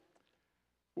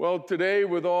Well, today,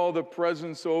 with all the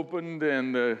presents opened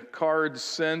and the cards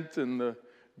sent and the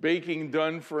baking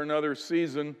done for another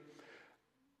season,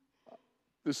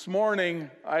 this morning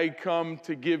I come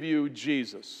to give you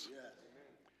Jesus.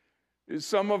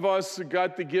 Some of us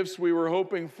got the gifts we were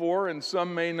hoping for, and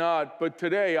some may not, but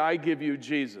today I give you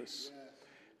Jesus.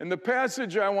 And the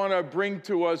passage I want to bring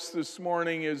to us this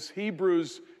morning is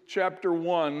Hebrews chapter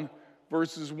 1,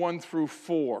 verses 1 through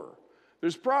 4.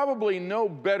 There's probably no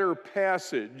better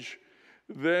passage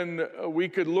than we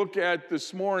could look at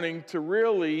this morning to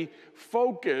really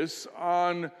focus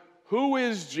on who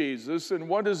is Jesus and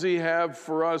what does he have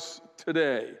for us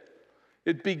today.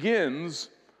 It begins,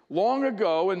 long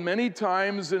ago and many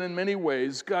times and in many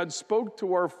ways, God spoke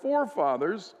to our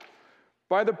forefathers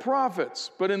by the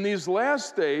prophets, but in these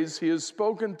last days he has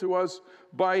spoken to us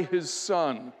by his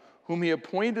Son, whom he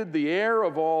appointed the heir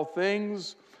of all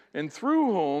things, and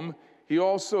through whom he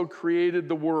also created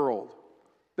the world.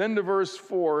 Then to verse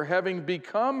 4, having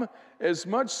become as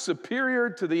much superior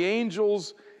to the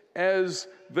angels as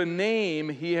the name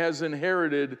he has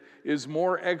inherited is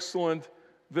more excellent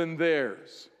than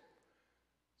theirs.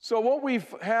 So what we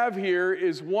have here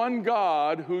is one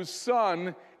God whose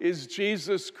Son is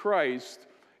Jesus Christ,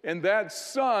 and that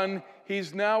Son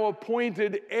he's now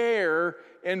appointed heir,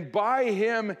 and by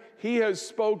him he has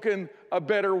spoken a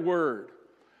better word.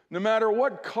 No matter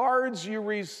what cards you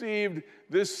received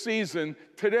this season,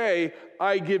 today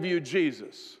I give you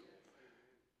Jesus.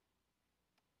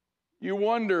 You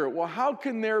wonder, well, how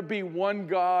can there be one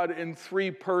God in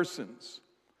three persons?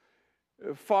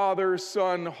 Father,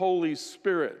 Son, Holy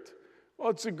Spirit.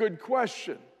 Well, it's a good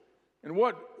question. And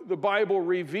what the Bible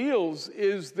reveals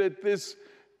is that this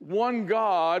one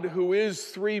God who is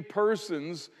three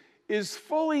persons is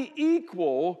fully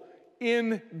equal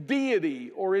in deity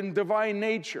or in divine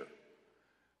nature.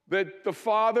 That the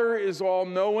Father is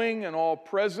all-knowing and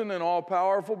all-present and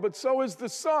all-powerful, but so is the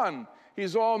Son.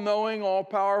 He's all-knowing,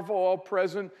 all-powerful,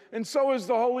 all-present, and so is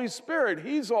the Holy Spirit.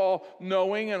 He's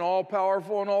all-knowing and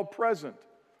all-powerful and all-present.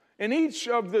 And each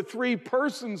of the three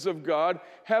persons of God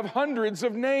have hundreds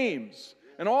of names,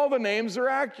 and all the names are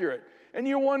accurate. And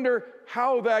you wonder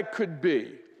how that could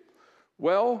be.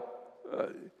 Well,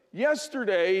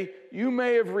 yesterday, you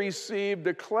may have received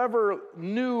a clever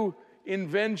new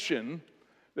invention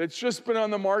that's just been on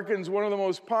the market and is one of the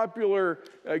most popular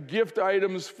gift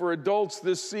items for adults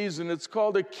this season. It's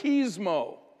called a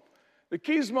Gizmo. The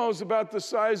Gizmo is about the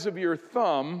size of your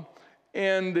thumb,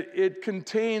 and it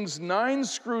contains 9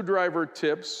 screwdriver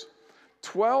tips,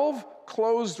 12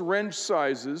 closed wrench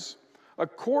sizes, a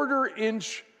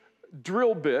 1/4-inch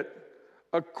drill bit,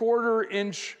 a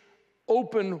 1/4-inch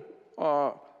open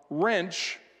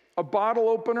wrench, a bottle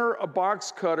opener, a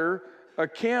box cutter, a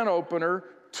can opener,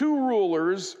 2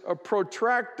 rulers, a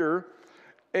protractor,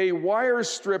 a wire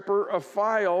stripper, a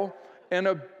file, and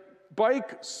a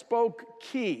bike spoke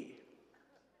key.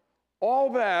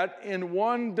 All that in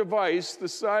one device the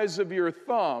size of your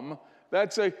thumb.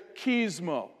 That's a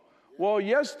Gizmo. Well,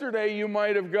 yesterday you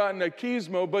might have gotten a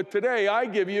Gizmo, but today I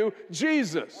give you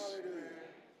Jesus.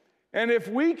 And if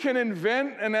we can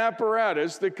invent an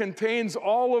apparatus that contains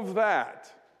all of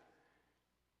that,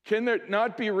 can it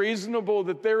not be reasonable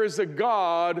that there is a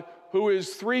God who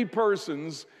is three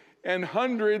persons and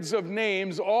hundreds of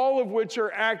names, all of which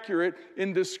are accurate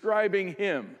in describing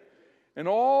him? And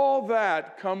all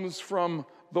that comes from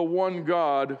the one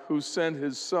God who sent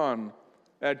his Son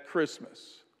at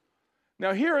Christmas.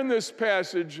 Now, here in this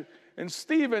passage, and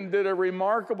Stephen did a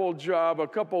remarkable job a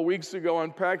couple weeks ago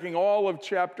unpacking all of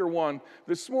chapter 1.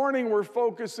 This morning, we're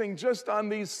focusing just on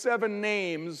these 7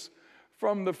 names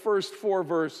from the first 4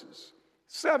 verses.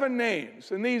 7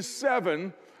 names, and these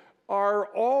 7 are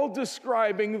all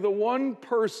describing the one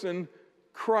person,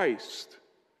 Christ,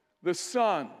 the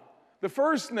Son. The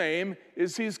first name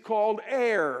is he's called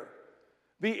heir,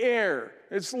 the heir.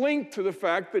 It's linked to the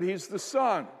fact that he's the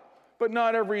Son. But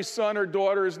not every son or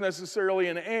daughter is necessarily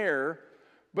an heir.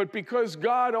 But because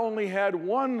God only had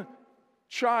one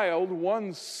child,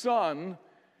 one son,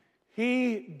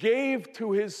 he gave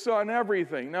to his Son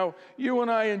everything. Now, you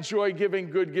and I enjoy giving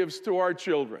good gifts to our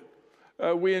children.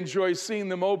 We enjoy seeing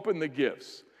them open the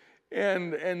gifts.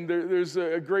 And there's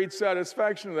a great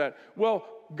satisfaction of that. Well,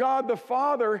 God the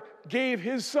Father gave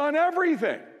his Son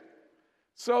everything,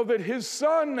 so that his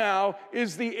Son now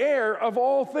is the heir of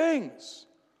all things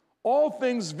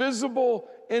visible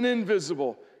and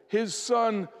invisible. His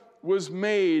Son was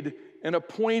made an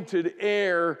appointed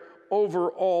heir over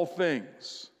all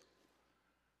things.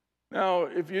 Now,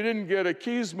 if you didn't get a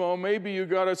Gizmo, maybe you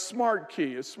got a smart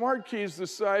key. A smart key is the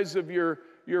size of your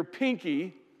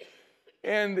pinky,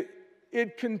 and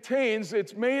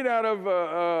it's made out of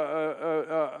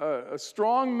a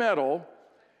strong metal,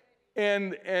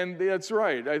 and that's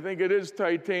right, I think it is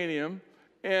titanium,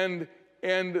 and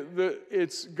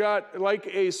it's got like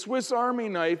a Swiss Army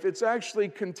knife. It actually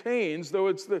contains, though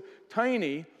it's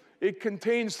tiny, it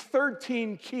contains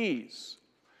 13 keys.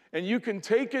 And you can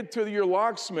take it to your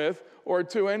locksmith or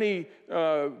to any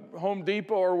Home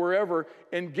Depot or wherever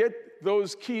and get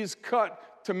those keys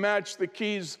cut to match the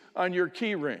keys on your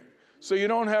key ring. So you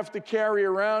don't have to carry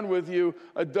around with you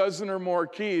a dozen or more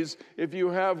keys. If you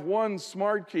have one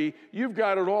smart key, you've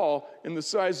got it all in the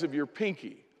size of your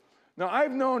pinky. Now,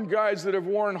 I've known guys that have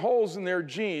worn holes in their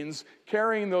jeans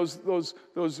carrying those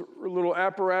little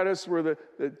apparatus where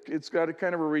it's got a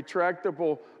kind of a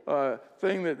retractable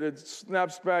thing that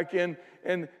snaps back in.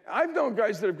 And I've known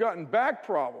guys that have gotten back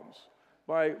problems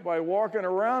by walking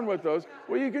around with those.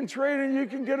 Well, you can trade and you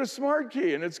can get a smart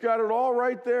key, and it's got it all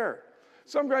right there.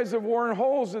 Some guys have worn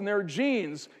holes in their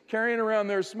jeans carrying around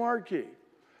their smart key.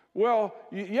 Well,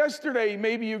 yesterday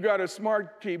maybe you got a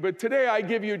smart key, but today I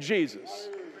give you Jesus.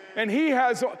 And he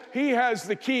has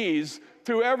the keys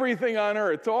to everything on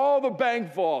earth, to all the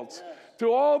bank vaults,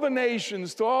 to all the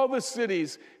nations, to all the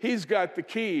cities. He's got the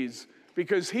keys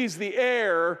because he's the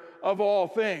heir of all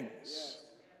things.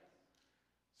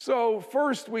 So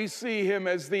first we see him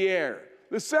as the heir.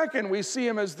 The second, we see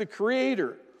him as the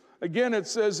creator. Again, it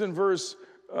says in verse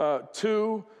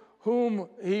 2, whom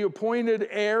he appointed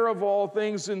heir of all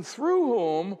things, and through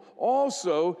whom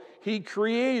also he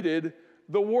created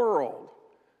the world.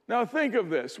 Now think of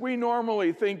this. We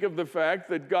normally think of the fact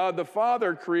that God the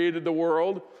Father created the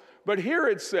world, but here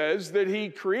it says that he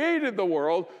created the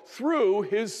world through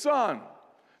his Son.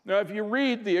 Now if you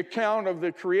read the account of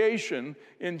the creation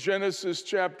in Genesis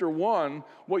chapter 1,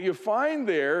 what you find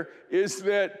there is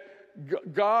that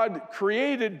God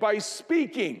created by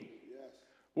speaking.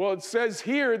 Well, it says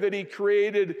here that he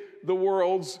created the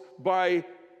worlds by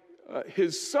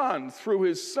his Son, through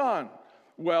his Son.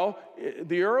 Well,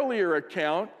 the earlier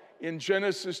account in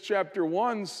Genesis chapter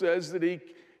 1 says that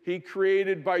he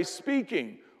created by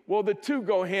speaking. Well, the two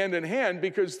go hand in hand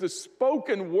because the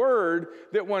spoken word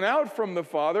that went out from the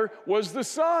Father was the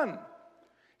Son.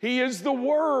 He is the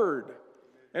Word.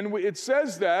 And it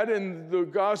says that in the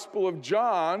Gospel of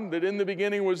John, that in the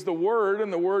beginning was the Word,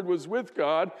 and the Word was with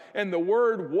God, and the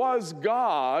Word was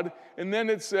God. And then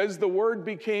it says the Word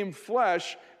became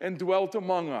flesh and dwelt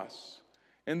among us.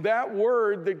 And that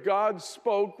word that God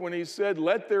spoke when he said,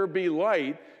 "Let there be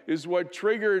light," is what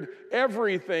triggered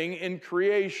everything in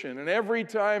creation. And every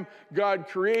time God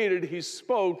created, he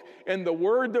spoke, and the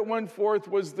word that went forth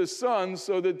was the Son,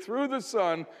 so that through the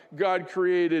Son, God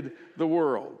created the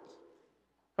world.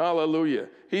 Hallelujah.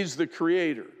 He's the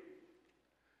creator.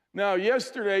 Now,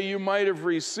 yesterday you might have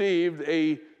received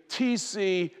a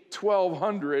TC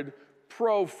 1200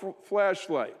 Pro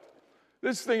flashlight.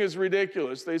 This thing is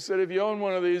ridiculous. They said if you own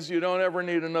one of these, you don't ever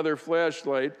need another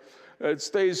flashlight. It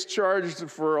stays charged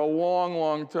for a long,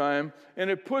 long time, and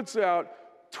it puts out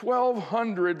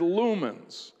 1,200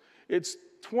 lumens. It's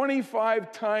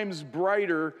 25 times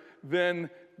brighter than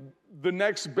the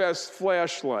next best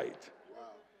flashlight.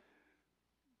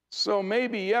 So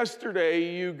maybe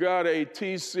yesterday you got a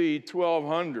TC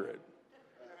 1200,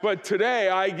 but today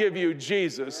I give you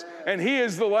Jesus, and he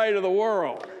is the light of the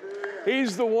world.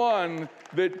 He's the one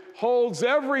that holds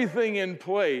everything in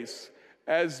place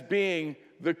as being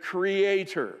the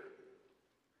creator.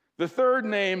 The third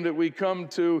name that we come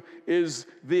to is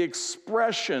the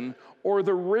expression or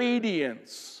the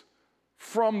radiance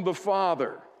from the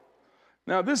Father.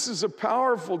 Now, this is a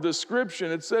powerful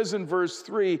description. It says in verse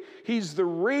 3, he's the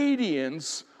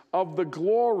radiance of the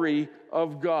glory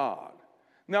of God.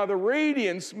 Now, the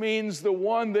radiance means the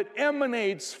one that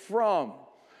emanates from.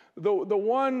 The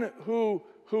one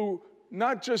who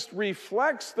not just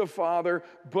reflects the Father,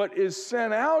 but is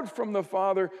sent out from the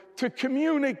Father to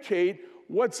communicate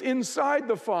what's inside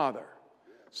the Father.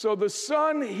 So the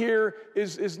Son here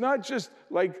is not just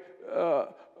like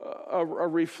a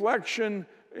reflection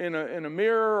in a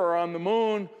mirror or on the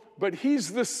moon, but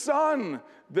he's the Son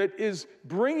that is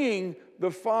bringing the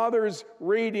Father's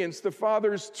radiance, the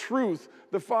Father's truth,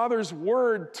 the Father's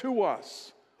word to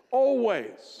us,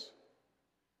 always.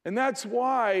 And that's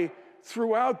why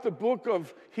throughout the book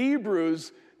of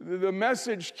Hebrews, the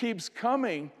message keeps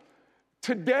coming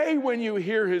today when you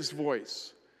hear his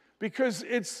voice, because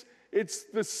it's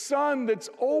the Son that's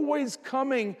always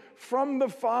coming from the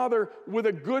Father with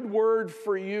a good word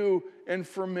for you and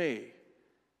for me.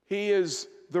 He is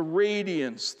the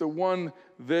radiance, the one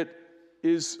that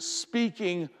is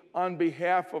speaking on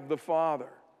behalf of the Father.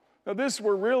 Now this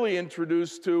we're really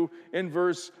introduced to in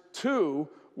verse 2,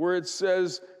 where it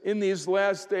says, in these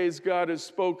last days, God has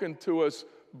spoken to us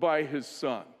by his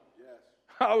Son. Yes.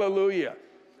 Hallelujah.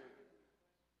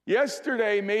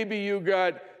 Yesterday, maybe you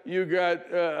got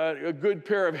a good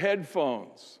pair of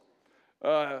headphones,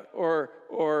 or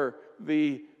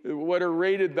what are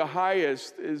rated the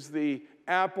highest is the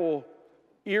Apple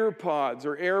EarPods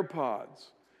or AirPods.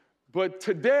 But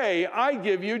today, I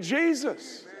give you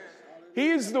Jesus.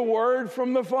 He's the Word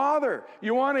from the Father.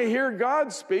 You want to hear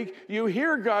God speak, you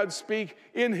hear God speak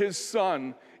in his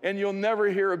Son, and you'll never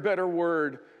hear a better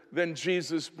word than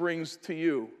Jesus brings to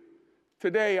you.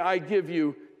 Today, I give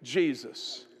you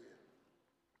Jesus.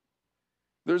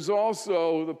 There's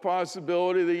also the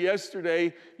possibility that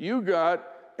yesterday you got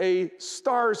a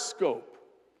star scope.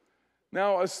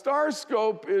 Now, a star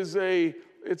scope is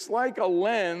it's like a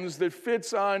lens that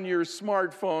fits on your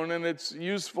smartphone, and it's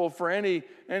useful for any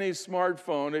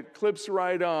smartphone. It clips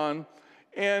right on,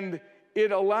 and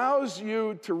it allows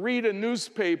you to read a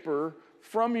newspaper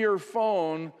from your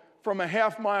phone from a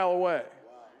half-mile away.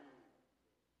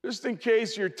 Just in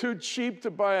case you're too cheap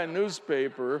to buy a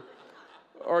newspaper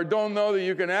or don't know that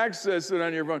you can access it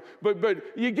on your phone.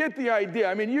 But you get the idea.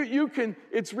 I mean, you can,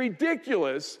 it's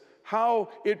ridiculous how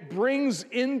it brings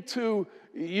into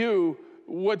you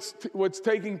what's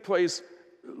taking place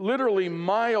literally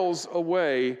miles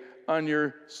away on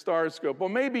your star scope. Well,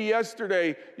 maybe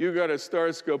yesterday you got a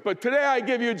star scope, but today I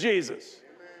give you Jesus.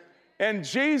 And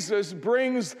Jesus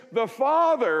brings the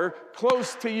Father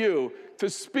close to you to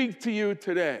speak to you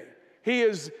today. He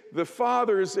is the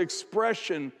Father's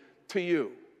expression to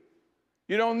you.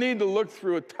 You don't need to look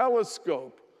through a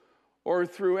telescope or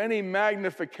through any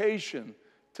magnification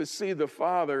to see the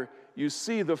Father. You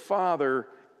see the Father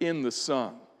in the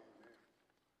Son.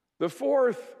 The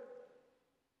fourth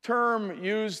term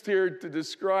used here to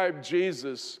describe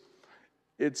Jesus,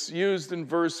 it's used in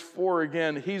verse 4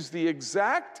 again. He's the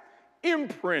exact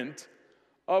imprint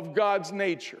of God's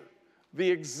nature. The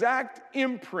exact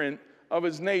imprint of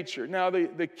his nature. Now,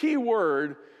 the key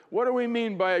word, what do we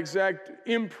mean by exact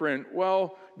imprint?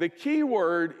 Well, the key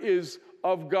word is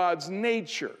of God's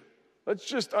nature. Let's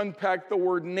just unpack the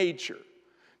word nature.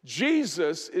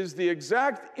 Jesus is the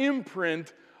exact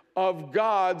imprint of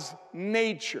God's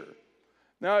nature.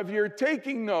 Now, if you're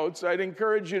taking notes, I'd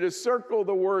encourage you to circle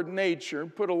the word nature,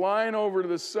 put a line over to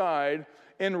the side,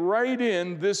 and write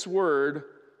in this word,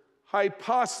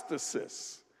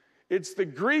 hypostasis. It's the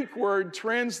Greek word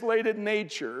translated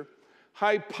nature,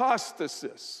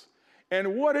 hypostasis.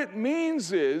 And what it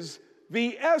means is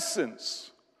the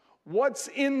essence. What's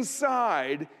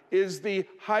inside is the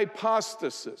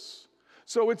hypostasis.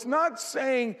 So it's not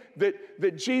saying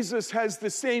that Jesus has the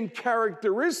same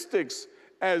characteristics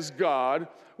as God.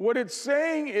 What it's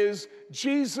saying is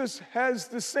Jesus has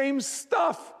the same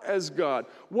stuff as God.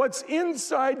 What's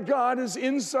inside God is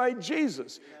inside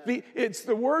Jesus. It's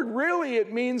the word really,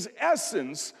 it means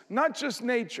essence, not just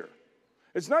nature.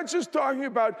 It's not just talking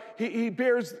about he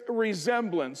bears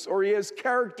resemblance or he has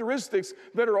characteristics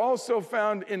that are also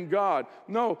found in God.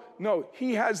 No,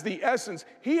 he has the essence.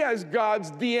 He has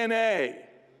God's DNA,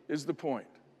 is the point.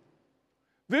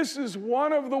 This is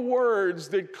one of the words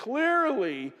that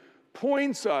clearly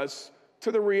points us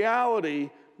to the reality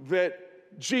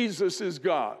that Jesus is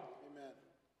God. Amen.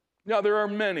 Now, there are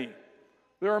many.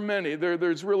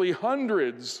 There's really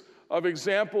hundreds of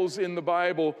examples in the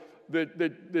Bible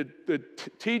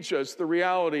that teach us the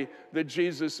reality that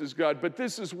Jesus is God. But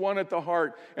this is one at the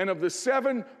heart. And of the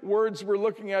 7 words we're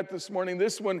looking at this morning,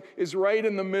 this one is right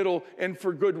in the middle, and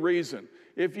for good reason.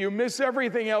 If you miss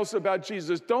everything else about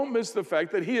Jesus, don't miss the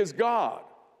fact that he is God.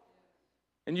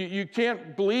 And you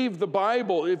can't believe the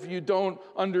Bible if you don't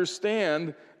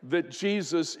understand that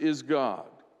Jesus is God.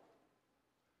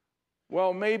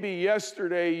 Well, maybe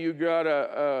yesterday you got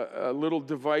a little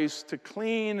device to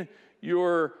clean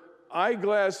your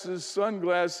eyeglasses,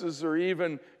 sunglasses, or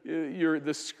even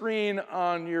the screen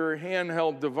on your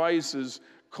handheld devices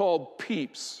called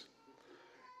Peeps.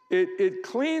 It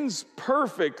cleans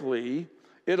perfectly.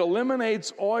 It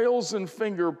eliminates oils and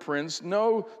fingerprints,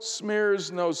 no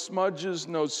smears, no smudges,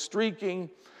 no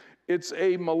streaking. It's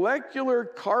a molecular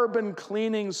carbon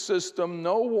cleaning system,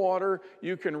 no water.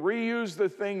 You can reuse the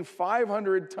thing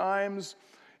 500 times,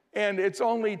 and it's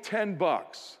only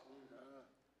 $10.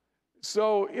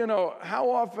 So, how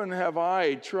often have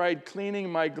I tried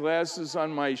cleaning my glasses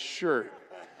on my shirt?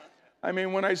 I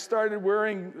mean, when I started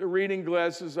wearing reading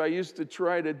glasses, I used to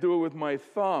try to do it with my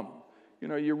thumb.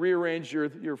 You rearrange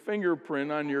your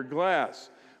fingerprint on your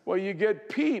glass. Well, you get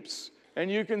Peeps,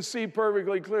 and you can see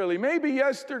perfectly clearly. Maybe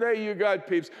yesterday you got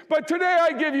Peeps, but today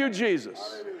I give you Jesus.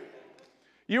 Hallelujah.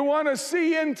 You want to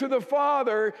see into the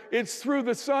Father, it's through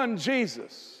the Son,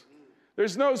 Jesus.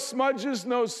 There's no smudges,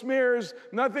 no smears,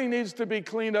 nothing needs to be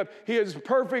cleaned up. He has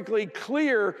perfectly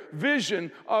clear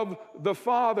vision of the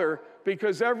Father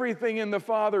because everything in the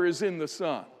Father is in the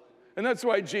Son. And that's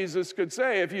why Jesus could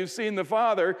say, if you've seen the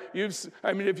Father,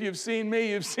 if you've seen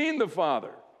me, you've seen the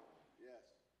Father. Yes.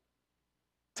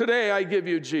 Today I give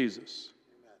you Jesus.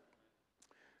 Amen.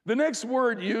 The next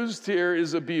word used here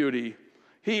is a beauty.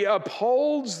 He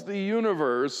upholds the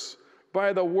universe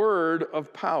by the word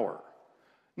of power.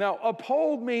 Now,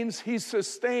 uphold means he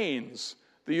sustains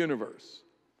the universe.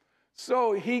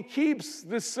 So he keeps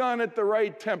the sun at the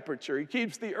right temperature. He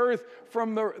keeps the earth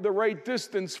from the right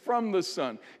distance from the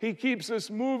sun. He keeps us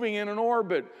moving in an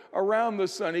orbit around the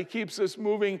sun. He keeps us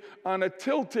moving on a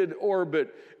tilted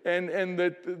orbit, and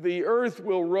that the earth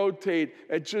will rotate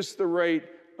at just the right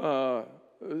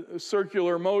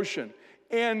circular motion.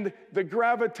 And the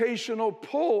gravitational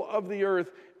pull of the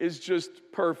earth is just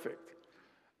perfect.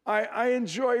 I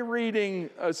enjoy reading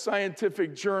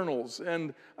scientific journals,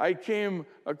 and I came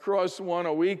across one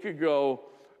a week ago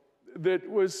that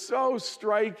was so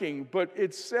striking, but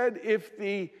it said if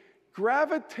the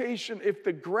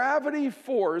gravity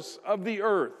force of the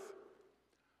earth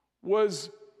was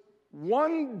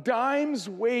 1 dime's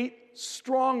weight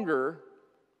stronger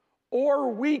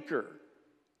or weaker,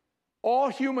 all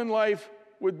human life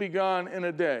would be gone in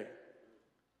a day.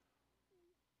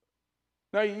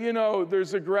 Now, you know,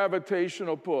 there's a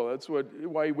gravitational pull. That's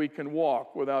why we can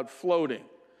walk without floating.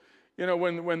 You know,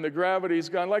 when the gravity's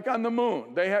gone, like on the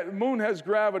moon. The moon has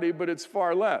gravity, but it's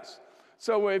far less.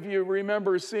 So if you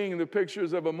remember seeing the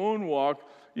pictures of a moonwalk,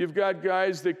 you've got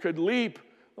guys that could leap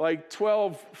like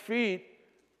 12 feet,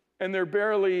 and they're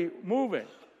barely moving.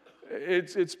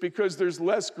 It's because there's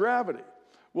less gravity.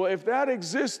 Well, if that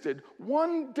existed,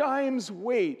 1 dime's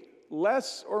weight,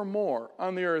 less or more,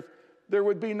 on the earth, there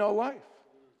would be no life.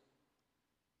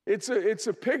 It's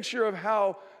a picture of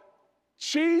how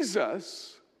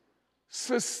Jesus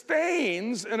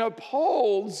sustains and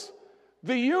upholds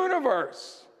the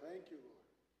universe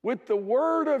with the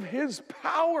word of his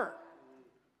power.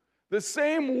 The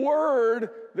same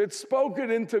word that spoke it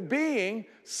into being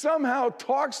somehow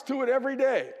talks to it every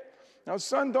day. Now,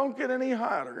 son, don't get any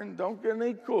hotter and don't get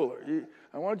any cooler.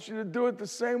 I want you to do it the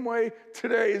same way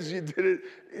today as you did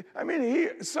it. I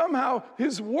mean, somehow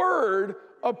his word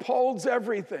upholds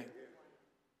everything.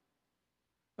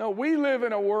 Now, we live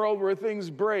in a world where things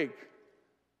break.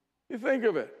 You think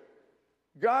of it.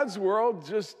 God's world,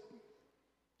 just,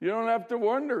 you don't have to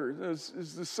wonder,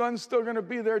 is the sun still going to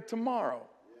be there tomorrow?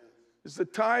 Is the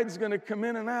tides going to come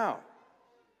in and out?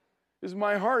 Is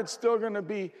my heart still going to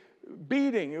be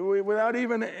beating without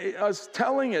even us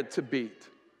telling it to beat?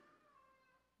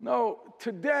 No,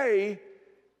 today,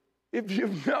 if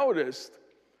you've noticed,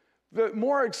 the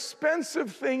more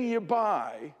expensive thing you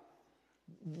buy,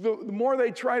 the more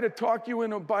they try to talk you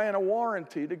into buying a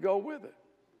warranty to go with it.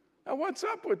 Now, what's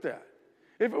up with that?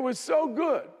 If it was so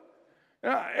good,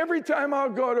 every time I'll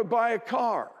go to buy a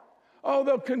car,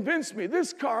 they'll convince me,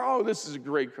 this car, this is a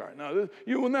great car. No,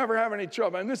 you will never have any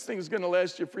trouble, and this thing is going to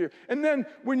last you for years. And then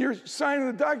when you're signing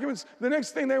the documents, the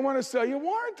next thing they want to sell you a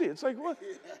warranty. It's like, what?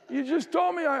 You just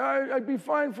told me I'd be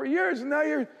fine for years, and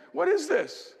now what is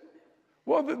this?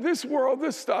 Well, this world,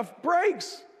 this stuff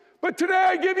breaks. But today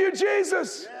I give you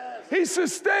Jesus. Yes. He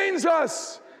sustains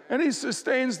us, and he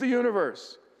sustains the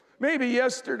universe. Maybe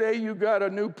yesterday you got a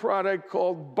new product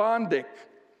called Bondic.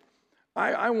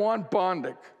 I want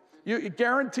Bondic. It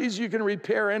guarantees you can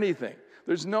repair anything.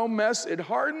 There's no mess. It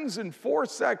hardens in 4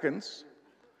 seconds,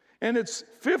 and it's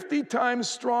 50 times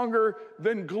stronger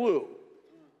than glue.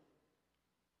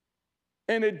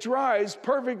 And it dries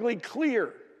perfectly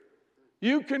clear.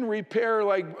 You can repair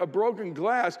like a broken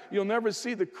glass. You'll never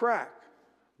see the crack.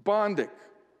 Bondic.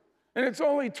 And it's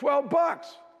only $12.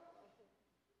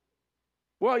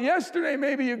 Well, yesterday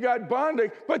maybe you got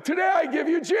Bondic, but today I give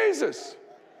you Jesus.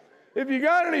 If you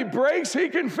got any breaks, he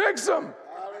can fix them.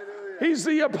 Hallelujah. He's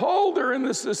the upholder and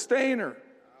the sustainer.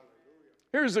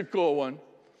 Here's a cool one.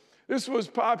 This was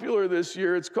popular this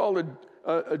year. It's called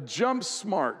a Jump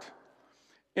Smart.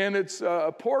 And it's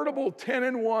a portable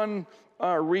 10-in-1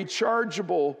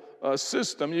 rechargeable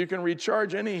system. You can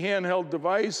recharge any handheld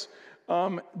device.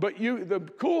 But the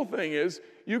cool thing is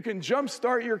you can jump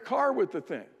start your car with the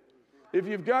thing. If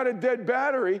you've got a dead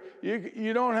battery,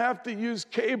 you don't have to use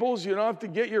cables. You don't have to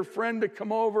get your friend to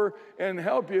come over and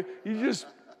help you. You just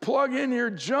plug in your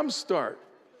jump start.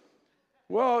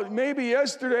 Well, maybe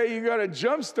yesterday you got a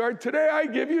jump start. Today I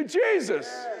give you Jesus.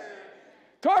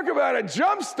 Talk about a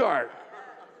jump start.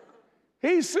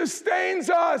 He sustains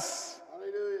us.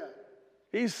 Hallelujah.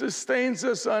 He sustains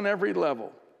us on every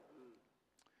level.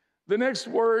 The next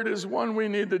word is one we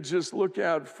need to just look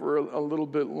at for a little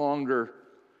bit longer.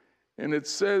 And it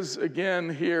says again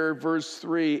here, verse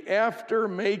 3, after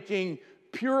making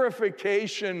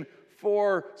purification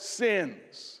for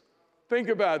sins. Think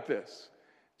about this.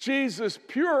 Jesus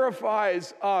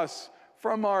purifies us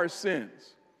from our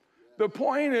sins. The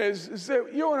point is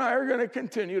that you and I are going to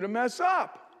continue to mess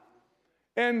up.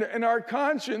 And our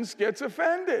conscience gets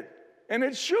offended. And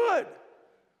it should.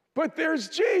 But there's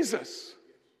Jesus.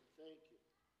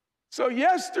 So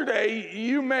yesterday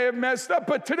you may have messed up,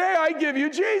 but today I give you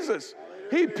Jesus.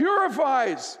 He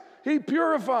purifies. He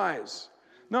purifies.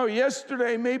 No,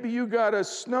 yesterday maybe you got a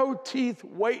snow teeth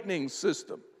whitening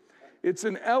system. It's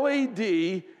an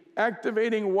LED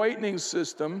activating whitening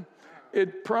system.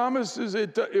 It promises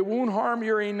it won't harm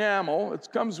your enamel. It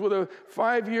comes with a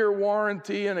 5-year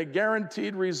warranty and a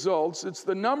guaranteed results. It's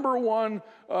the number one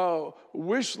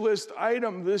wish list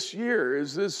item this year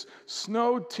is this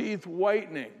snow teeth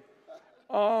whitening.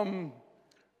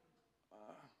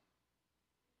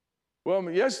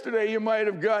 Well, yesterday you might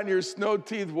have gotten your snow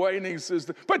teeth whitening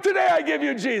system, but today I give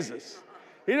you Jesus.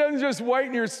 He doesn't just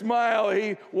whiten your smile,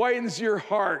 he whitens your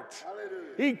heart.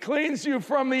 Hallelujah. He cleans you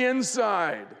from the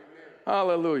inside.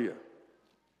 Hallelujah.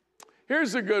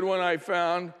 Here's a good one I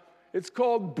found. It's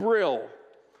called Brill.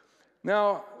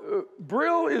 Now,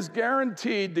 Brill is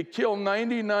guaranteed to kill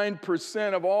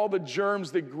 99% of all the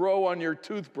germs that grow on your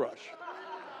toothbrush.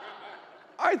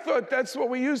 I thought that's what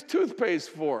we use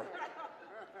toothpaste for.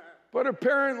 But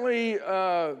apparently,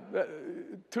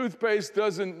 toothpaste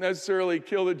doesn't necessarily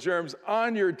kill the germs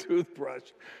on your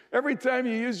toothbrush. Every time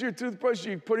you use your toothbrush,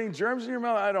 you're putting germs in your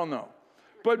mouth? I don't know.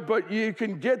 But you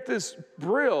can get this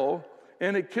Brill,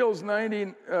 and it kills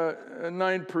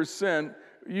 99%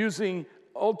 using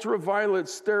ultraviolet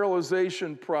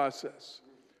sterilization process.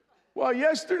 Well,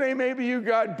 yesterday maybe you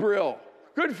got Brill.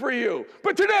 Good for you.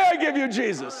 But today I give you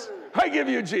Jesus. I give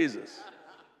you Jesus.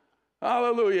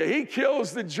 Hallelujah. He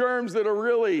kills the germs that'll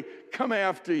really come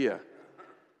after you.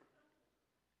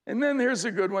 And then here's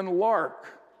a good one, Lark.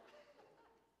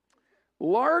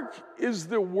 Lark is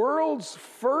the world's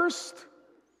first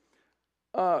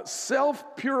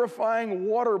self-purifying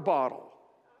water bottle.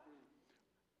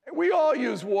 We all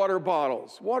use water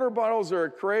bottles. Water bottles are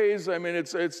a craze. I mean,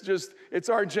 it's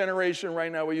our generation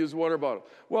right now. We use water bottles.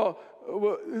 Well,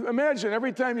 imagine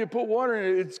every time you put water in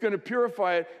it, it's going to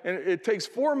purify it, and it takes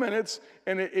 4 minutes,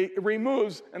 and it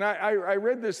removes, and I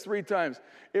read this 3 times,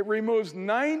 it removes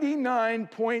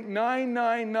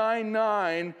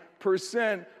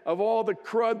 99.9999% of all the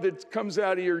crud that comes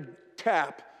out of your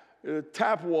tap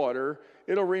water.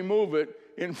 It'll remove it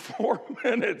in 4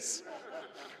 minutes.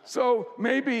 So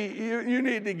maybe you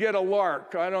need to get a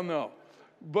Lark. I don't know.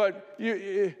 But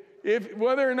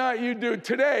whether or not you do,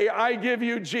 today I give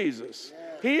you Jesus.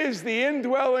 He is the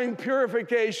indwelling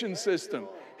purification system.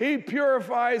 He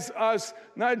purifies us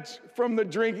not from the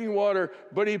drinking water,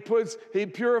 but he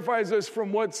purifies us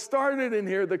from what started in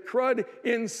here, the crud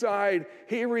inside.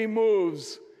 He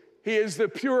removes. He is the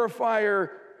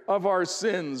purifier of our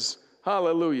sins.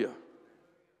 Hallelujah.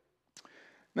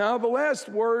 Now, the last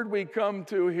word we come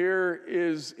to here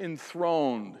is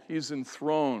enthroned. He's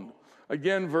enthroned.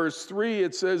 Again, verse 3,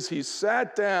 it says, he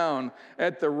sat down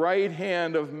at the right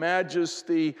hand of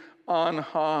majesty on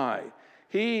high.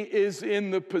 He is in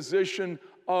the position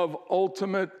of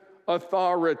ultimate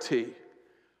authority.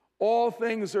 All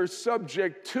things are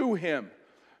subject to him.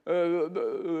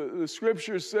 The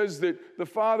scripture says that the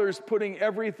Father is putting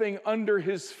everything under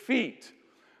his feet.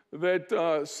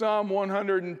 That Psalm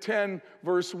 110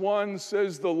 verse 1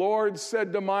 says, the Lord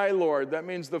said to my Lord, that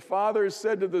means the Father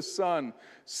said to the Son,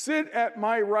 sit at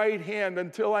my right hand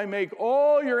until I make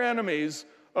all your enemies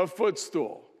a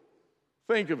footstool.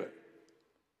 Think of it.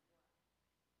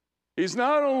 He's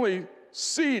not only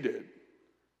seated,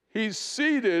 he's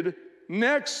seated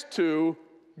next to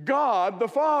God the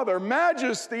Father,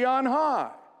 majesty on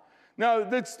high. Now,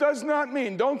 this does not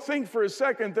mean, don't think for a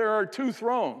second there are 2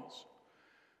 thrones.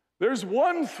 There's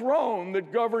one throne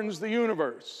that governs the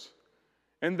universe,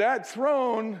 and that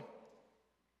throne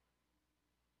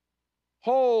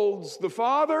holds the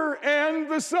Father and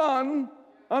the Son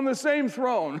on the same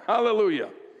throne. Hallelujah.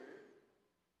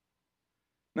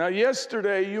 Now,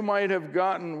 yesterday you might have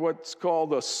gotten what's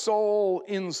called a soul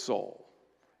insole.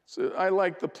 So I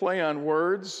like the play on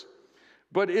words,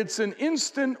 but it's an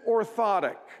instant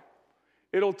orthotic.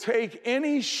 It'll take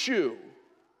any shoe,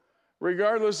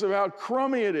 regardless of how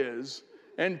crummy it is,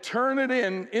 and turn it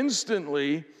in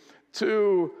instantly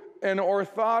to an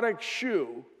orthotic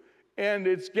shoe, and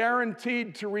it's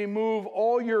guaranteed to remove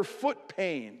all your foot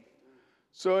pain.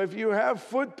 So if you have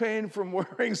foot pain from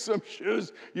wearing some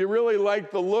shoes you really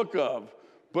like the look of,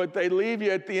 but they leave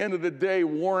you at the end of the day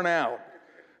worn out,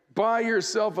 buy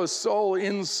yourself a sole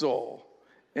insole.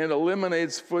 And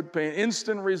eliminates foot pain.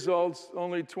 Instant results,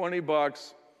 only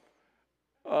 $20.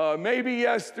 Maybe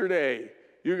yesterday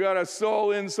you got a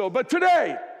sole insole, but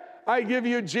today I give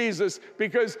you Jesus,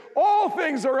 because all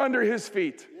things are under his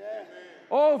feet. Yeah.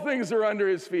 All things are under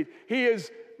his feet. He has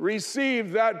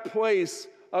received that place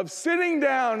of sitting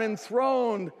down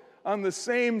enthroned on the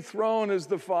same throne as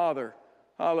the Father.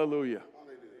 Hallelujah.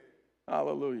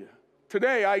 Hallelujah. Hallelujah.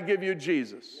 Today I give you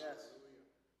Jesus. Yes.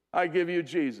 I give you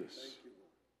Jesus.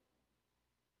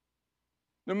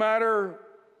 No matter,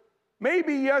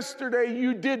 maybe yesterday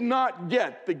you did not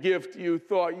get the gift you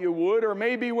thought you would, or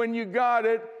maybe when you got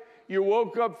it, you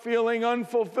woke up feeling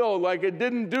unfulfilled, like it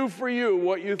didn't do for you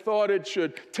what you thought it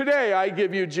should. Today, I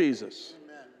give you Jesus.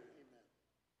 Amen.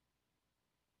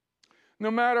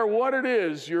 No matter what it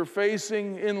is you're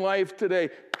facing in life today,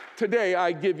 today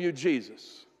I give you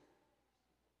Jesus.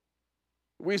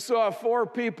 We saw 4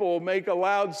 people make a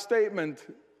loud statement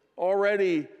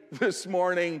already this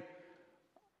morning.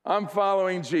 I'm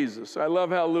following Jesus. I love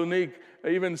how Lunique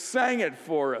even sang it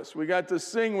for us. We got to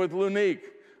sing with Lunique.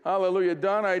 Hallelujah.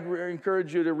 Don, I'd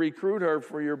encourage you to recruit her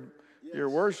for your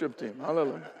worship team.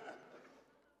 Hallelujah.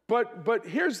 But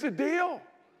here's the deal.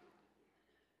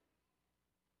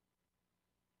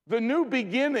 The new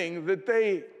beginning that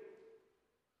they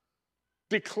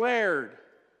declared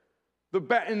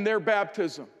in their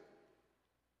baptism,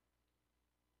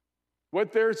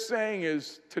 what they're saying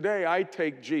is, today I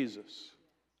take Jesus.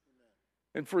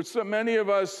 And for so many of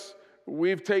us,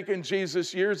 we've taken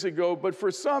Jesus years ago, but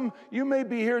for some, you may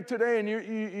be here today and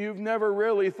you've never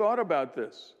really thought about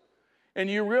this. And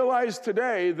you realize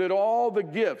today that all the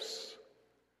gifts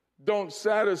don't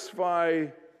satisfy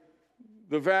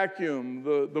the vacuum,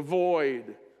 the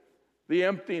void, the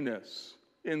emptiness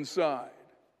inside.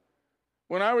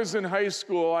 When I was in high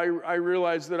school, I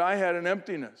realized that I had an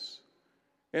emptiness.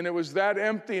 And it was that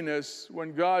emptiness,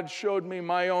 when God showed me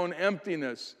my own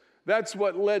emptiness, that's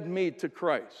what led me to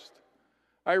Christ.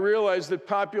 I realized that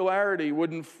popularity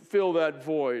wouldn't fill that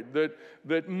void,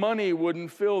 that money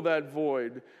wouldn't fill that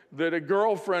void, that a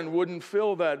girlfriend wouldn't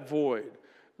fill that void,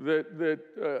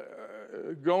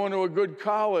 that going to a good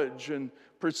college and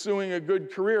pursuing a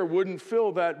good career wouldn't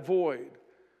fill that void.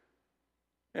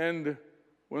 And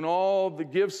when all the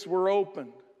gifts were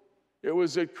opened, it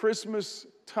was at Christmas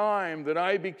time that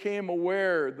I became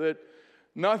aware that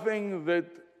nothing that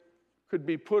could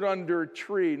be put under a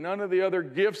tree, none of the other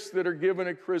gifts that are given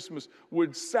at Christmas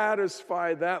would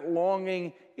satisfy that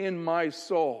longing in my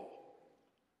soul.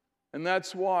 And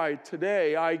that's why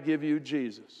today I give you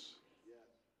Jesus.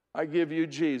 I give you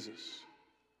Jesus.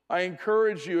 I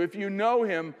encourage you, if you know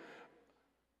him,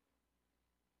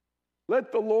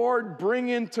 let the Lord bring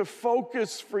into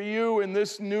focus for you in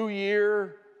this new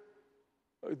year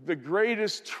the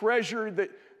greatest treasure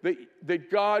that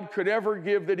God could ever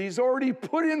give, that he's already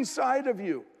put inside of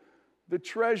you, the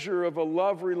treasure of a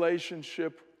love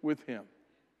relationship with him.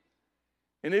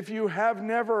 And if you have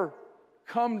never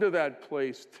come to that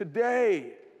place,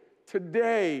 today,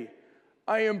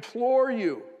 I implore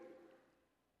you,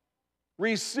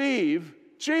 receive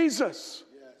Jesus.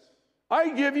 Yes. I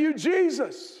give you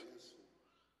Jesus. Yes.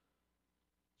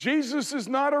 Jesus is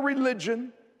not a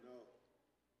religion. No.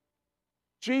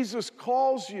 Jesus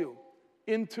calls you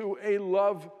into a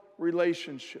love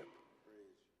relationship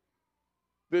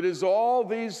that is all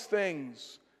these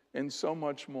things and so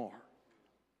much more.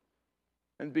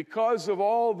 And because of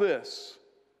all this,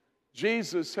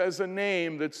 Jesus has a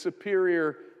name that's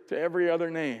superior to every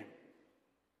other name.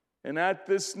 And at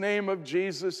this name of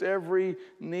Jesus, every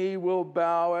knee will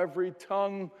bow, every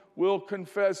tongue will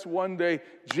confess one day,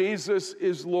 Jesus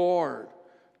is Lord,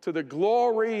 to the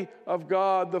glory of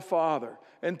God the Father.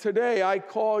 And today I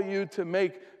call you to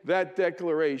make that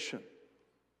declaration,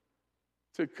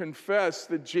 to confess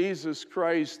that Jesus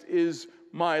Christ is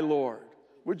my Lord.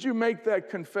 Would you make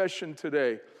that confession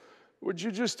today? Would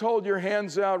you just hold your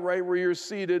hands out right where you're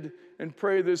seated and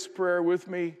pray this prayer with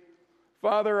me?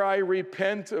 Father, I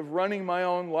repent of running my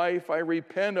own life. I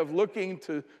repent of looking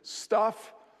to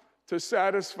stuff to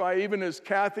satisfy. Even as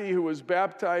Kathy, who was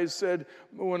baptized, said,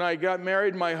 when I got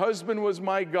married, my husband was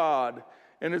my God,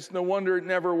 and it's no wonder it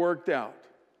never worked out.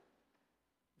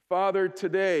 Father,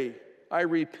 today I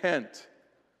repent.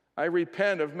 I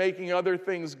repent of making other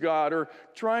things God, or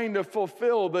trying to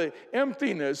fulfill the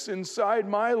emptiness inside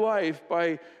my life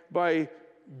by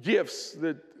gifts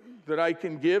that I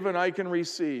can give and I can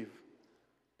receive.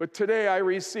 But today I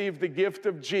receive the gift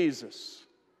of Jesus.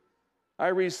 I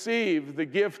receive the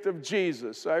gift of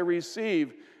Jesus. I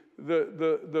receive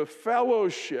the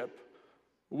fellowship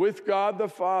with God the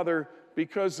Father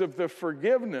because of the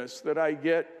forgiveness that I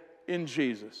get in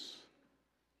Jesus.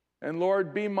 And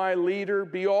Lord, be my leader,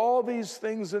 be all these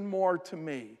things and more to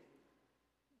me.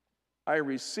 I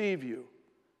receive you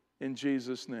in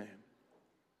Jesus' name.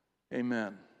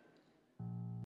 Amen.